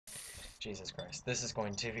Jesus Christ, this is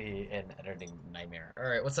going to be an editing nightmare.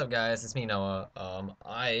 Alright, what's up guys? It's me, Noah.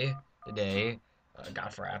 I, today,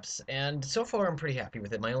 got Fraps, and so far I'm pretty happy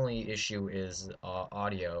with it. My only issue is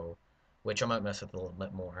audio, which I might mess with a little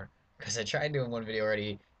bit more, because I tried doing one video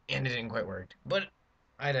already, and it didn't quite work. But,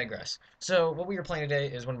 I digress. So, what we are playing today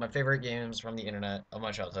is one of my favorite games from the internet of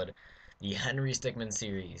my childhood, the Henry Stickmin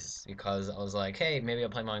series, because I was like, hey, maybe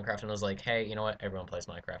I'll play Minecraft, and I was like, hey, you know what? Everyone plays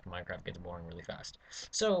Minecraft, and Minecraft gets boring really fast.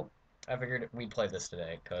 So, I figured we'd play this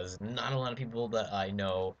today because not a lot of people that I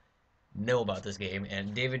know about this game,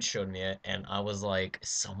 and David showed me it, and I was like,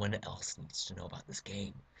 someone else needs to know about this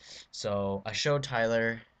game. So I showed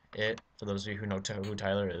Tyler it. For those of you who know who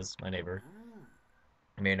Tyler is, my neighbor,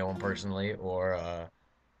 you may know him personally or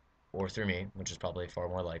through me, which is probably far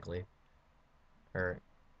more likely, or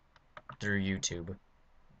through YouTube,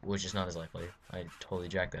 which is not as likely. I totally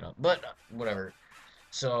jacked that up, but whatever.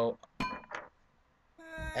 So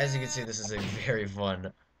as you can see, this is a very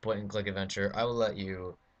fun point-and-click adventure. I will let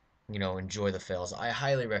you, enjoy the fails. I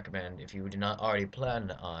highly recommend if you do not already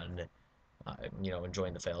plan on,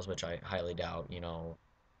 enjoying the fails, which I highly doubt,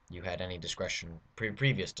 you had any discretion,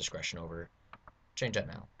 previous discretion over. Change that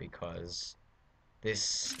now because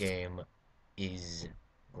this game is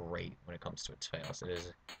great when it comes to its fails. It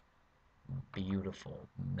is beautiful,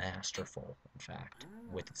 masterful, in fact,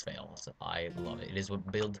 with its fails. I love it. It is what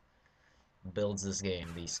builds this game,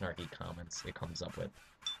 the snarky comments it comes up with.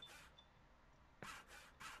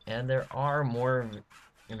 And there are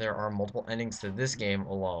multiple endings to this game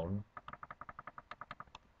alone.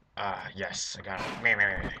 Yes, I got it. Meh,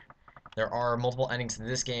 meh, meh. There are multiple endings to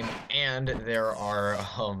this game, and then there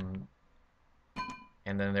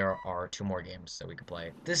are two more games that we could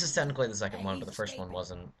play. This is technically the second one, but the first one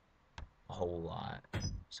wasn't a whole lot.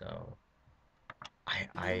 So,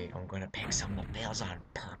 I'm going to pick some of the fails on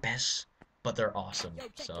purpose, but they're awesome.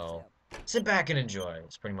 So, sit back and enjoy.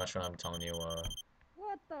 It's pretty much what I'm telling you.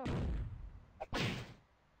 What the?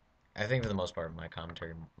 I think for the most part, my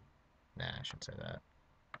commentary. Nah, I shouldn't say that.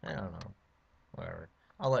 I don't know. Whatever.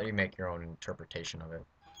 I'll let you make your own interpretation of it.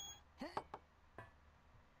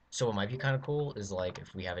 So what might be kind of cool is like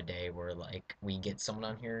if we have a day where like we get someone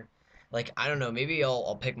on here, like I don't know, maybe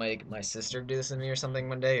I'll pick my sister to do this with me or something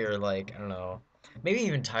one day, or like I don't know, maybe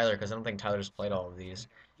even Tyler because I don't think Tyler's played all of these.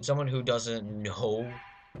 Someone who doesn't know.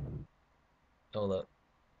 Oh look,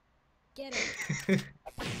 Get it.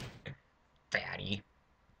 fatty.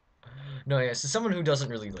 No, yeah, so someone who doesn't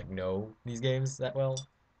really like know these games that well,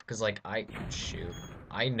 because like shoot,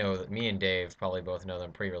 I know that me and Dave probably both know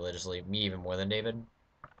them pretty religiously. Me even more than David,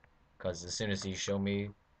 because as soon as he showed me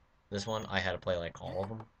this one, I had to play like all of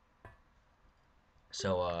them.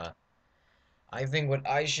 So I think what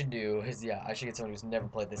I should do is yeah, I should get someone who's never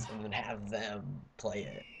played this and then have them play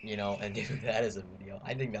it, and do that as a video.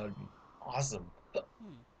 I think that would be awesome.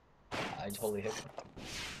 I totally hit it.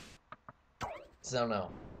 So no.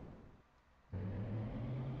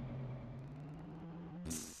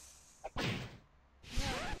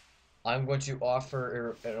 I'm going to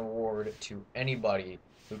offer an award to anybody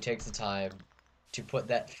who takes the time to put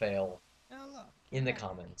that fail in the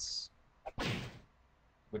comments,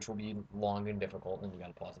 which will be long and difficult, and you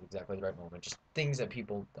gotta pause at exactly the right moment. Just things that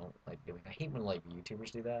people don't like doing. I hate when like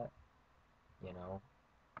YouTubers do that. You know,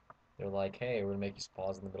 they're like, "Hey, we're gonna make you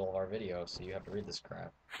pause in the middle of our video, so you have to read this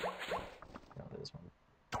crap." I'll do this one.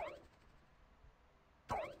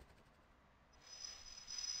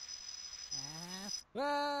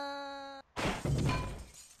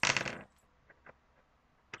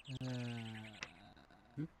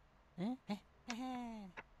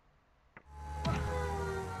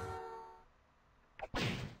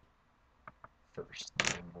 First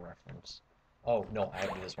name reference. Oh no, I have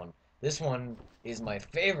to do this one. This one is my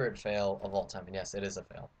favorite fail of all time, and yes, it is a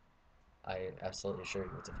fail. I absolutely assure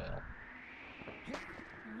you it's a fail.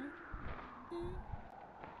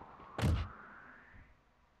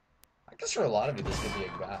 I guess for a lot of you, this could be a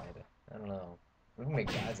guide. I don't know. We can make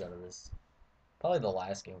guides out of this. Probably the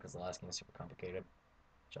last game, because the last game is super complicated.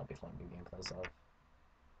 Which I'll be fun to do gameplays of.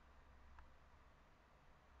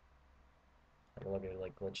 Like, look at it,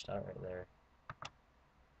 like, glitched out right there.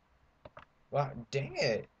 Wow, dang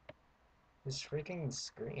it! This freaking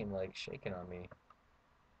screen, like, shaking on me.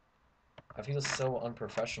 I feel so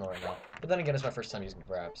unprofessional right now. But then again, it's my first time using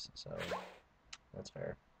Fraps, so that's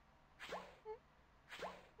fair.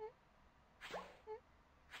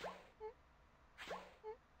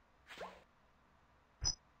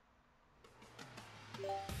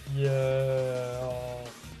 Yeah,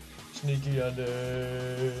 sneaky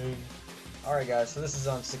ending. Alright guys, so this is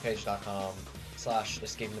on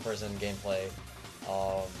stickpage.com/escaping the prison gameplay.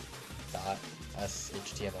 Dot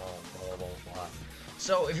SHTML, blah, blah, blah.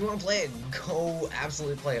 So if you want to play it, go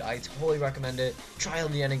absolutely play it. I totally recommend it. Try all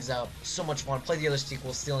the endings out. So much fun. Play the other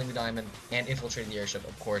sequels, Stealing the Diamond, and Infiltrating the Airship,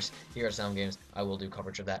 of course. Here at Sound Games, I will do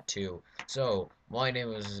coverage of that too. So, my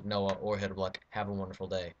name is Noah, or Head of Luck. Have a wonderful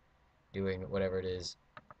day doing whatever it is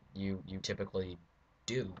you typically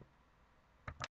do.